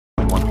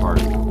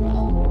heart. Even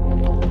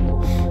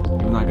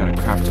though I got a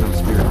crap ton of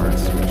spirit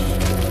hearts, which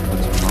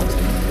looks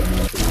promising.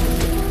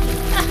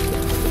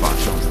 Fuck,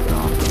 that was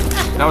dumb.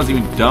 That was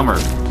even dumber.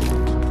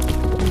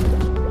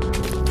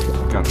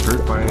 Got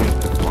hurt by a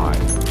fly.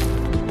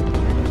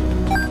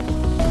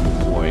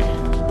 Boy.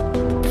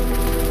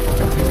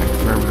 That takes like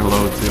forever to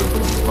load too.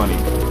 It's funny.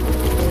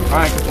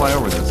 Alright, I can fly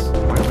over this.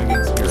 Why am I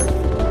getting spirit?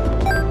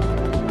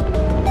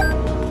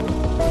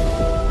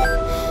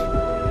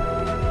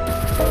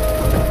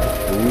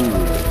 Ooh.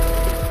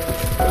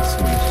 That's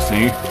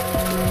interesting.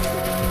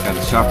 Got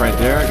the shop right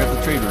there. I got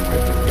the trade room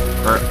right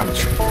there. Or,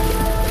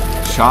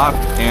 shop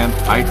and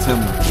item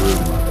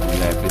room.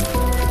 Lapin.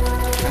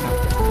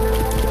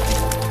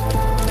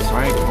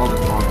 Sorry, I called it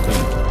the wrong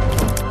thing.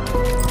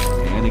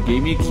 And it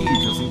gave me a key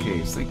just in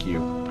case. Thank you.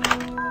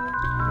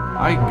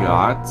 I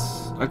got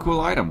a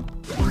cool item.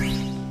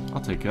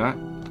 I'll take that.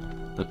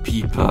 The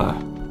peeper.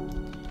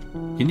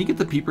 Can you get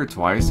the peeper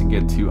twice and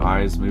get 2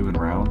 eyes moving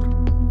around?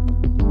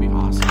 That'd be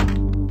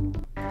awesome.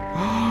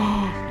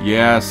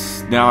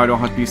 Yes! Now I don't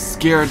have to be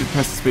scared to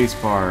press the space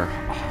bar.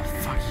 Oh,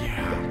 fuck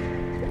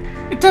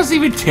yeah. It doesn't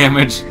even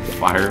damage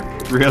fire.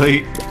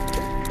 Really?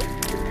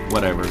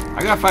 Whatever.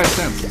 I got 5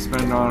 cents to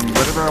spend on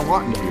whatever I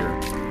want in here.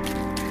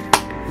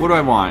 What do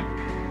I want?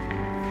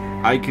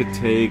 I could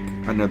take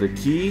another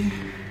key.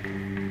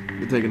 I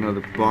could take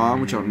another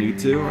bomb, which I don't need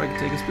to. Or I could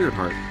take a spirit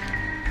heart.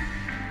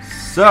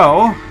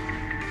 So,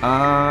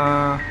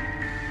 I'll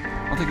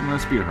take another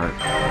spirit heart.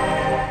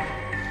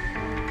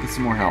 Get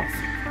some more health.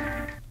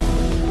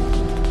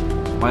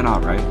 Why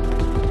not, right?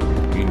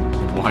 I mean,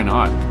 why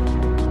not?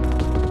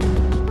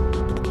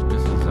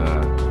 This is,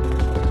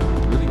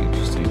 really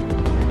interesting.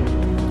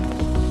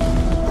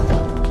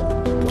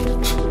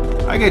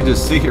 I could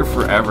just sit here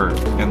forever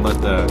and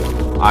let the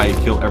eye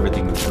kill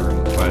everything in this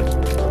room, but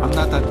I'm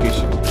not that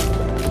patient.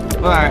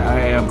 Well,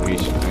 I am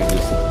patient. I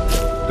just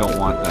don't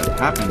want that to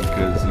happen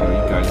because, you know,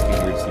 you guys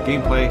get here to see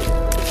gameplay.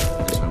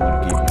 That's why I'm going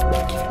to give you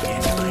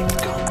gameplay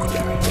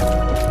commentary.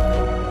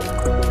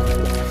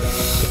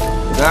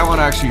 That one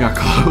actually got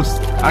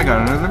closed. I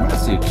got another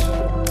message.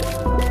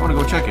 I want to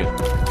go check it.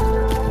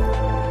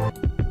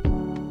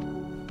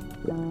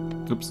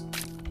 Oops.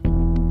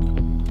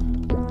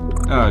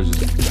 Oh, just...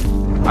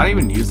 I didn't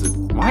even use it.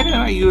 Why did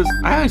I use...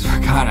 I always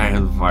forgot I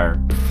had the fire.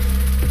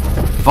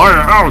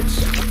 Fire out!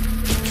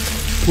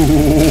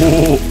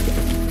 Ooh.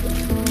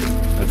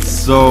 That's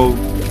so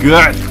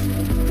good!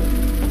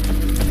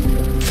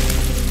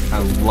 I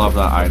love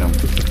that item.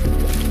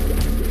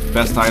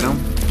 Best item?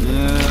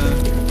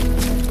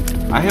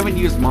 I haven't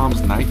used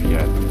Mom's knife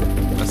yet.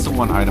 That's the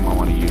one item I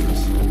want to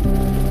use.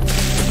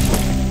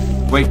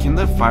 Wait, can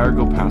the fire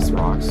go past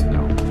rocks?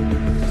 No.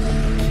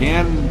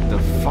 Can the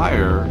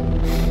fire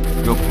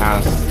go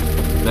past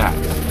that?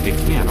 It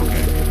can,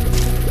 okay.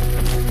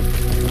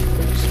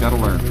 Just gotta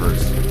learn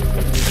first.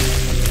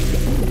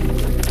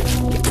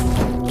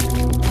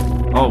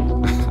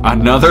 Oh,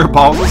 another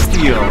ball of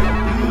steel.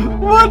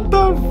 What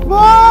the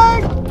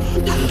fuck?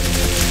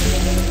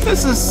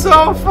 This is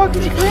so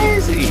fucking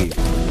crazy.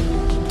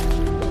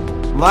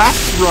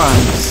 Last run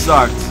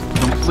sucked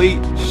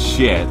complete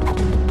shit.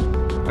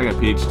 I got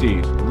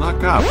PhD.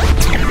 Lock up.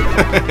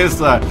 It's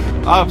the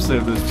opposite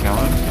of this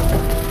challenge.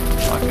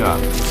 Lock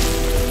up.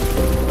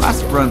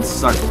 Last run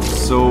sucked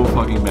so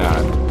fucking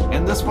bad.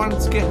 And this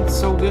one's getting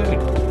so good.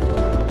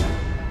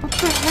 What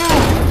the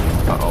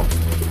hell? Uh-oh.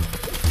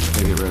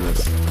 Gotta get rid of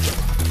this.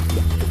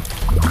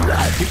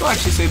 People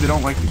actually say they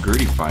don't like the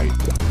gritty fight.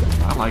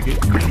 I like it.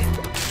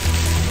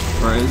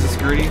 Or is this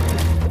gritty?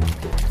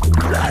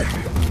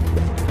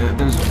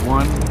 There's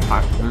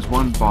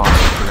one boss, I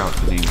forgot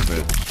the name of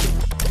it.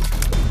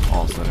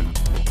 All of a sudden.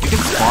 You can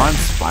spawn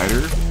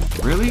spider?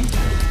 Really?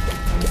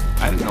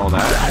 I didn't know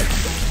that.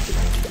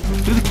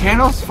 Dude, the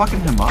candle's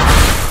fucking him up.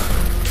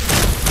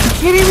 He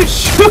can't even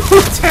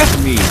shoot at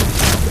me!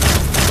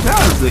 That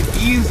was the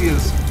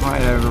easiest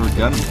fight I've ever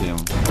done with him.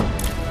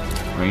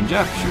 Range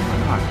up, sure, why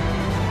not?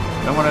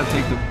 I want to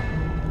take the...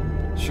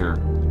 Sure.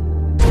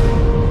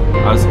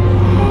 I was...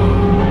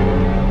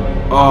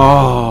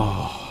 Oh...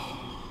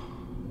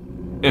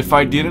 If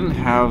I didn't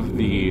have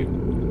the...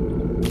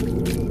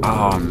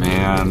 Oh,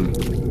 man.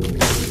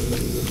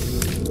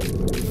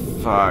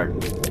 Fuck.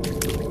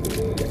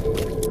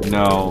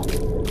 No.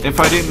 If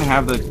I didn't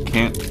have the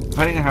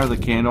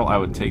candle, I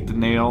would take the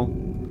nail.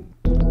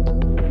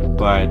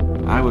 But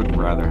I would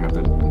rather have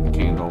the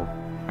candle,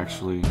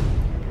 actually.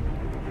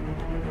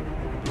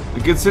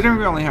 Considering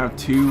we only have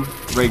 2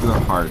 regular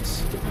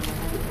hearts,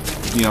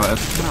 you know,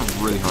 that's kind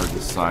of really hard to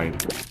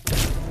decide.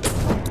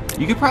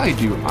 You could probably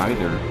do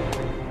either,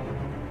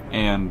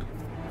 and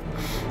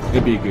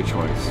it'd be a good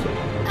choice.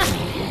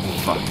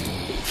 Fuck.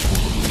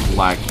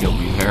 Lag killed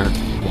me there.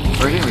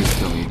 Or it didn't really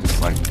kill me, just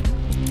like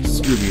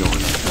screwed me over,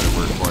 that's a better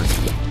word for it.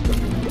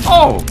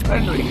 Oh! I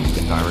didn't know you could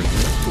just die right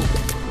there. That's cool.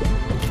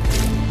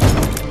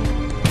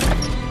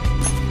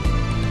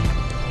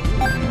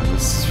 Yeah,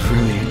 this is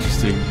really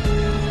interesting.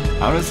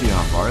 I want to see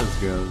how far this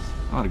goes.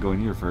 I want to go in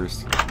here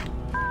first.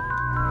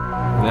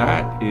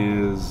 That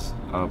is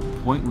a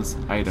pointless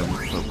item,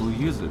 but we'll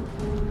use it.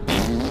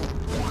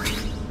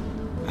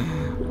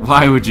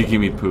 Why would you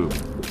give me poop?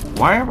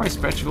 Why are my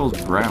spectacles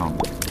brown?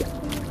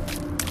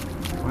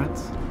 What?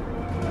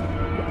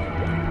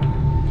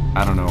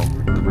 I don't know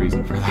the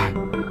reason for that.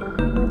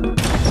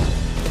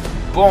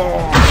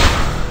 Boom!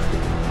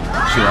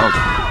 Shit, that was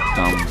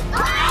dumb.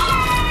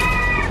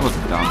 That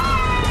wasn't dumb.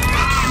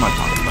 What am I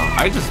talking about?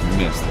 I just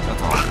missed,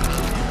 that's all.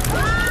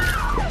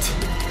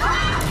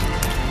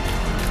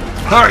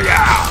 Oh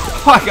yeah!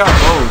 I got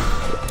both!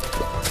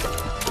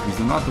 These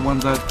are not the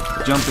ones that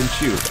jump and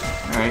shoot.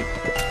 Alright.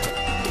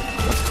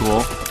 That's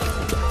cool.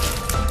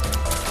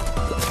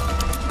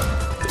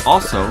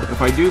 Also,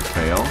 if I do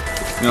fail,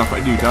 you know, if I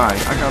do die,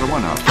 I got a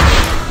 1-up.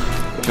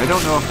 I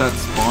don't know if that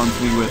spawns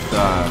me with,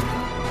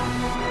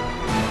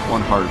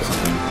 1 heart or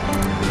something.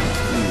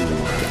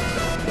 Ooh.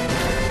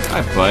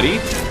 Hi, buddy.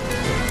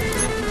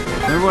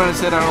 Remember when I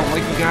said I don't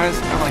like you guys?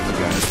 I like you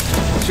guys.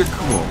 Because you're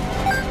cool.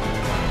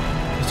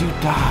 Because you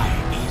die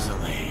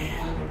easily.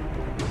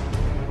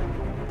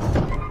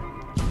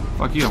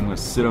 Fuck you, I'm gonna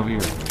sit over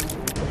here.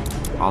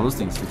 Oh, those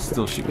things can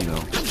still shoot me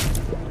though.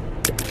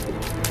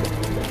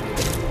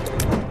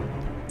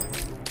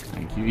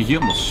 Thank you. He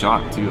almost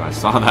shot too. I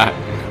saw that.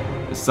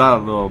 I saw a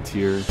little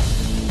tear.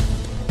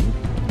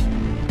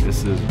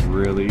 This is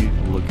really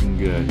looking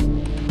good.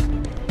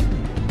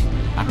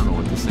 I don't know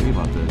what to say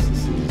about this.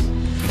 This is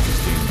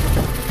interesting.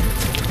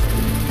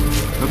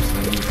 Oops,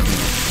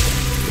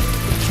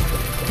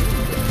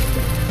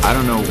 I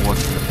don't know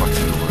what's gonna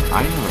fucking work.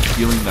 I have a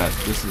feeling that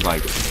this is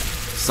like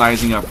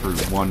sizing up for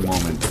one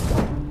moment.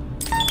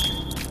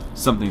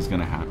 Something's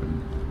gonna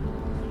happen.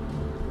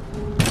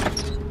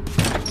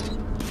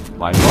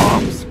 Light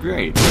bombs,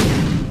 great.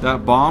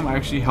 That bomb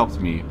actually helped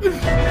me.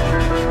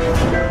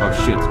 Oh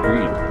shit, it's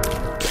green.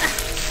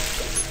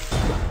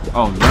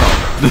 Oh no.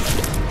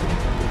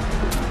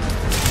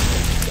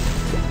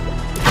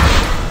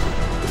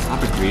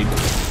 Stop it, green.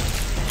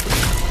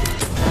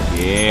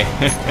 Yeah.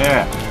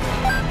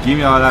 Give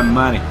me all that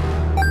money.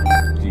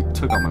 You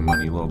took all my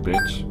money, you little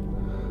bitch.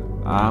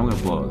 I'm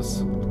gonna blow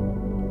this.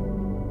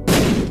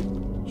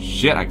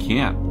 Shit, I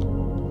can't.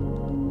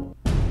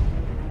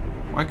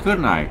 Why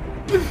couldn't I?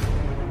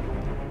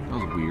 That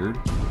was weird.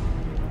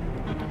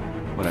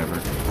 Whatever.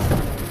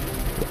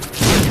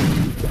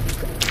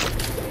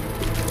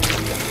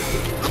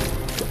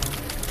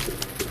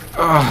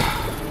 Ugh.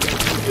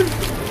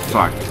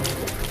 Fuck.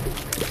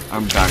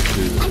 I'm back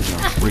to, you know,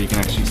 where you can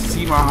actually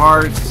see my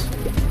hearts.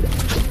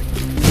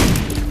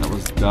 That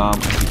was dumb. I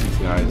think these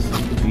guys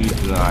need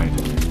to die.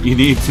 You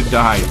need to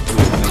die.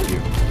 Please, thank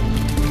you.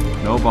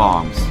 No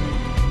bombs.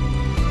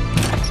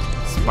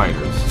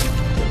 Spiders.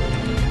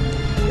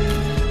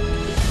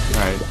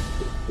 Alright.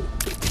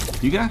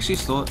 You can actually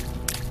steal it.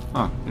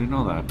 Huh, I didn't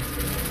know that.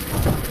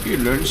 You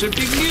learn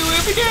something new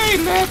every day,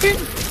 Lapin!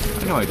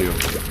 I know I do.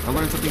 I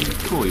learned something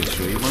cool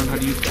yesterday. I learned how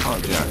to use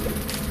pallet jack.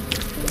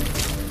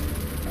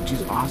 Which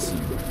is awesome.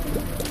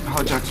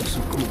 Pallet jacks are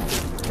so cool.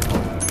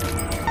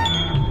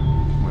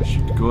 I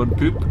should go and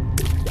poop.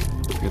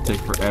 It's gonna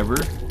take forever.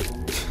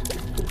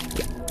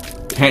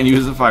 Can't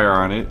use the fire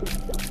on it.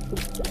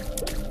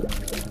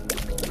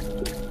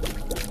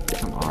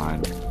 Come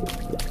on.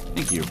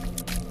 Thank you.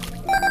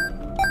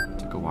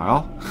 Took a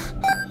while.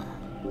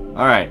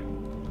 Alright.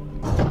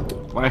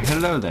 Why,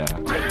 hello there.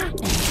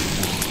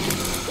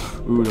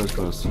 Ooh, that was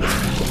close.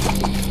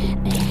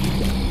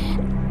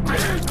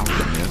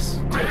 Yes.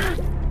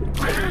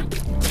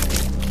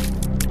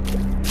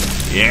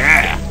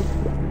 Yeah!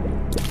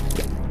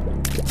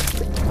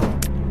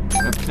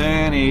 A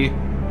penny.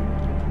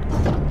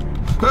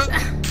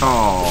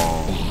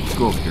 Oh, let's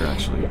go over here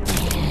actually.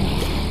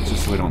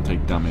 Just so we don't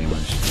take dumb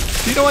damage.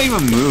 They don't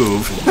even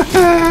move.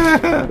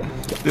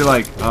 They're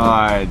like, oh,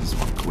 I just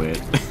want to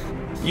quit.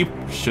 You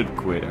should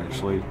quit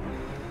actually.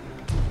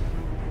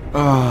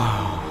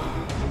 Oh,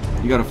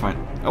 you gotta find.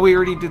 Oh, we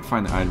already did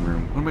find the item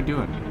room. What am I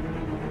doing?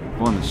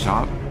 Go in the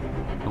shop?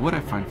 What would I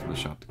find from the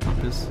shop? The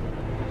compass? I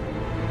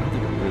don't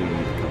think I really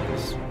need the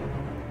compass.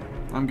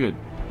 I'm good.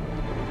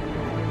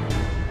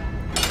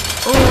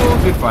 Oh,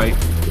 good fight.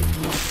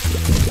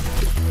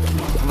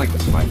 I like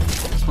this fight.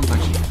 This one's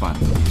actually fun.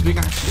 So we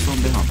can actually slow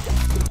him down.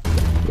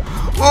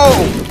 Whoa!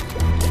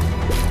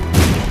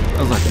 That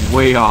was like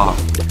way off.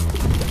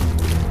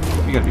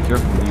 You gotta be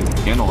careful when you use the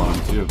candle on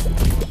him too.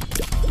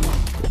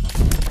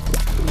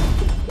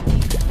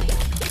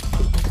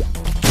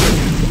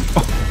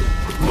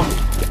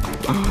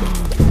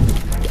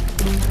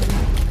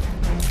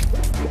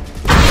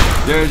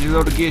 There's your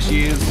little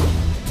gishies.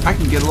 I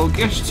can get a little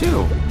gish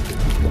too.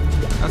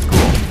 That's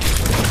cool.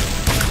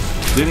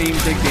 Didn't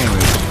even take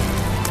damage.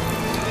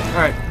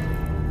 Alright.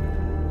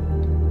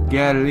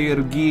 Got a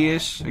little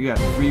gish. I got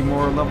 3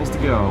 more levels to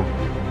go.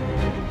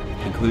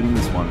 Including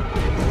this one.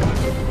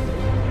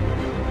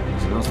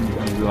 So now someone's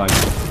gonna be like,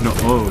 no,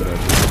 oh,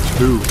 that's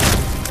 2.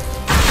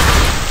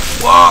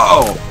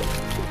 Whoa!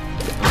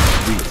 That's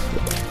sweet.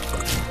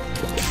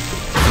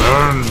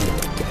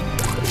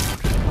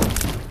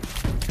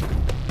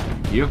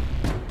 Thank you.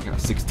 I got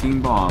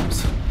 16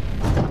 bombs.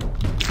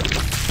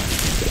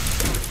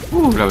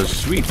 Ooh, that was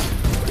sweet.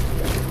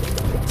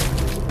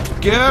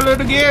 Get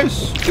it again!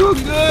 Too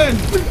good!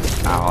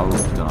 Ow, I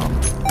was dumb.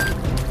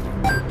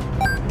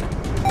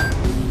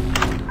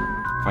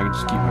 If I can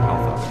just keep my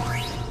health up.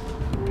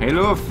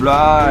 Halo of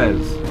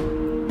flies!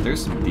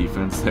 There's some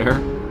defense there.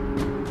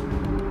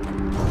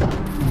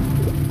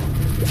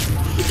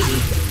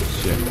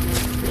 Shit.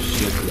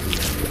 Shit.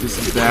 This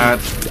is bad.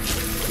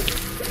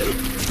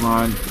 Come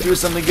on. Do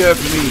something good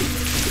for me.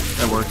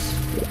 That works.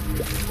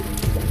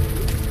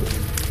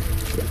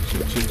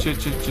 Shit.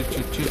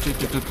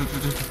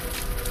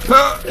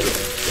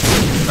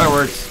 That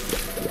works.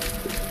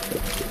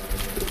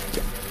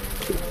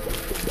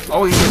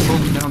 Oh, he just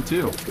slowed him down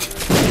too.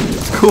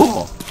 It's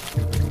cool.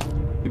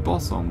 We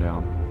both slow him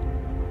down.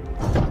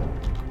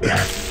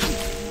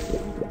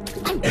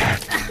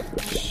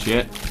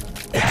 Shit.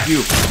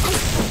 You.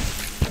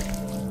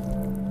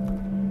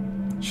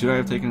 Should I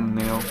have taken a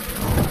nail?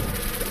 Oh.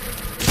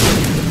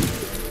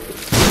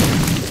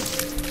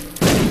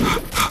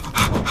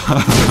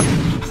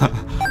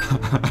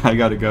 I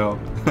gotta go.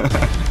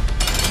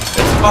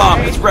 It's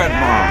Mom! It's Red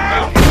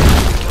Mom!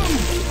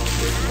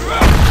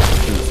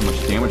 Doing so much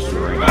damage to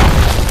her right now.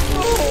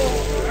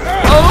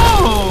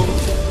 Oh!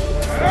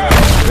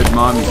 Red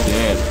Mom is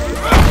dead.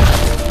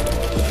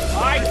 I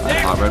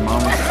thought Red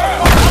Mom was...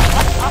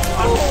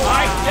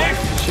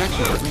 She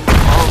actually hurt me?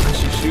 Oh, because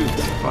she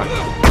shoots. Fuck.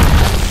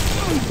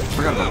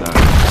 Forgot about that.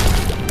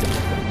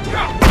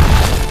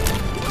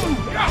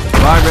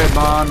 Bye, Red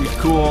Mom. You're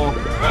cool.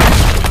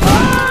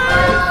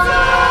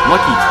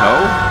 Lucky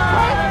toe?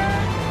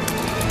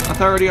 I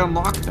thought I already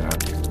unlocked that.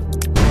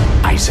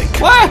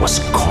 Isaac was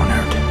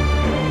cornered.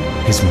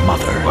 His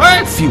mother,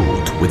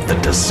 fueled with the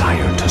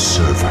desire to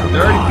serve her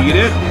God,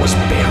 was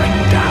bearing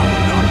down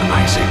on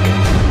Isaac.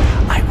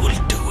 I will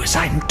do as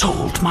I'm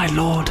told, my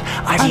lord.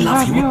 I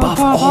love you above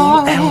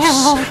all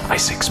else,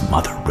 Isaac's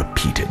mother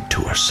repeated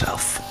to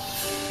herself.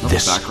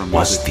 This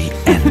was the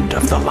end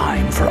of the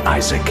line for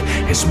Isaac.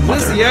 His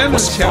mother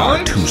was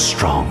far too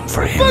strong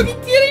for him. Are you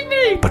kidding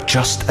me? But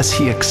just as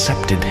he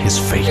accepted his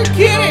fate,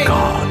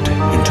 God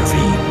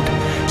intervened,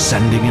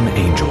 sending an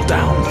angel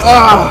down from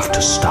above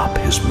to stop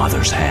his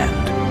mother's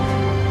hand.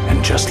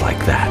 And just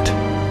like that,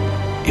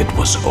 it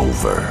was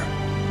over.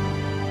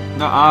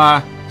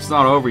 Nuh-uh, it's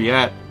not over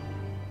yet.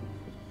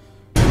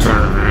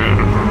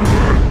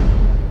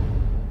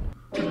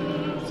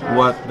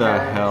 What the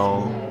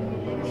hell?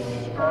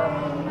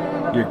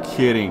 You're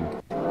kidding.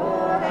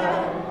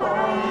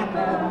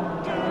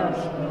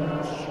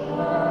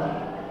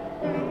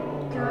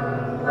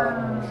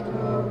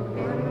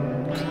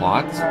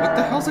 Clots? What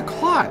the hell's a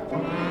clot?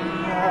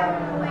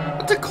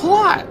 What's a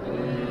clot?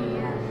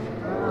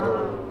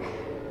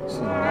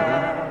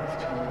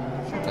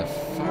 What the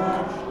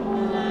fuck?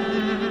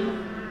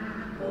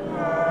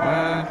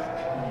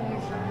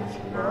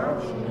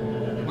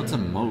 What's a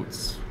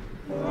motes?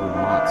 Or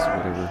mots,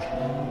 whatever.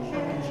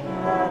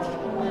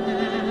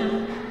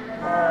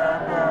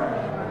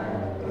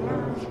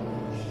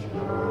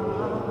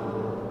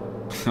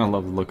 I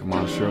love the look of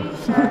Monstro.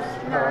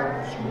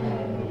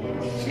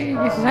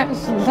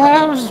 Jesus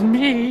loves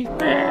me.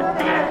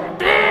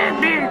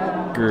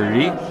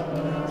 Gertie.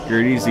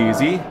 Gertie's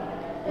easy.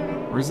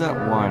 Where's that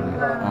one?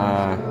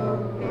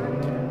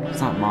 It's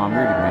not Mom. You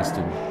already missed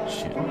him.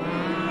 Shit.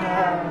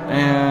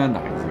 And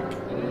Isaac.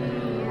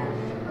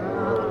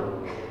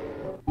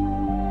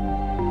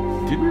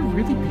 Did we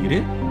really beat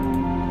it?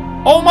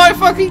 Oh my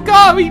fucking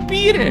god, we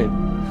beat it!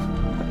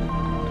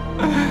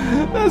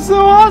 That's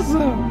so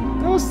awesome!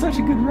 That was such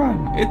a good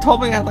run. It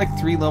told me I had like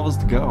 3 levels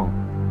to go.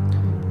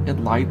 It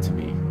lied to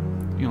me.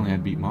 You only had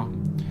to beat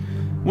Mom.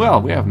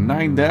 Well, we have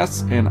 9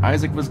 deaths, and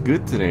Isaac was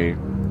good today.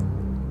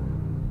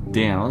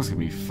 Damn, that's gonna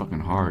be fucking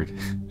hard.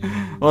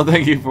 Well,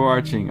 thank you for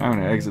watching. I'm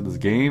gonna exit this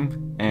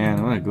game, and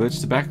I'm gonna glitch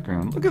the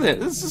background. Look at this.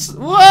 This is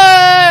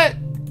what?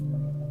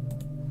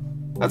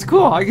 That's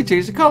cool. I can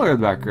change the color of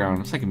the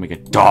background, so I can make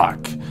it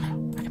dark.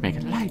 I can make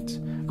it light.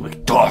 I can make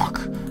it dark.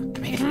 I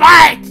can make it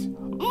light.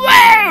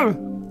 Woo!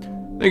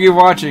 Thank you for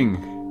watching.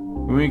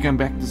 When we come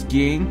back to this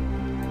game,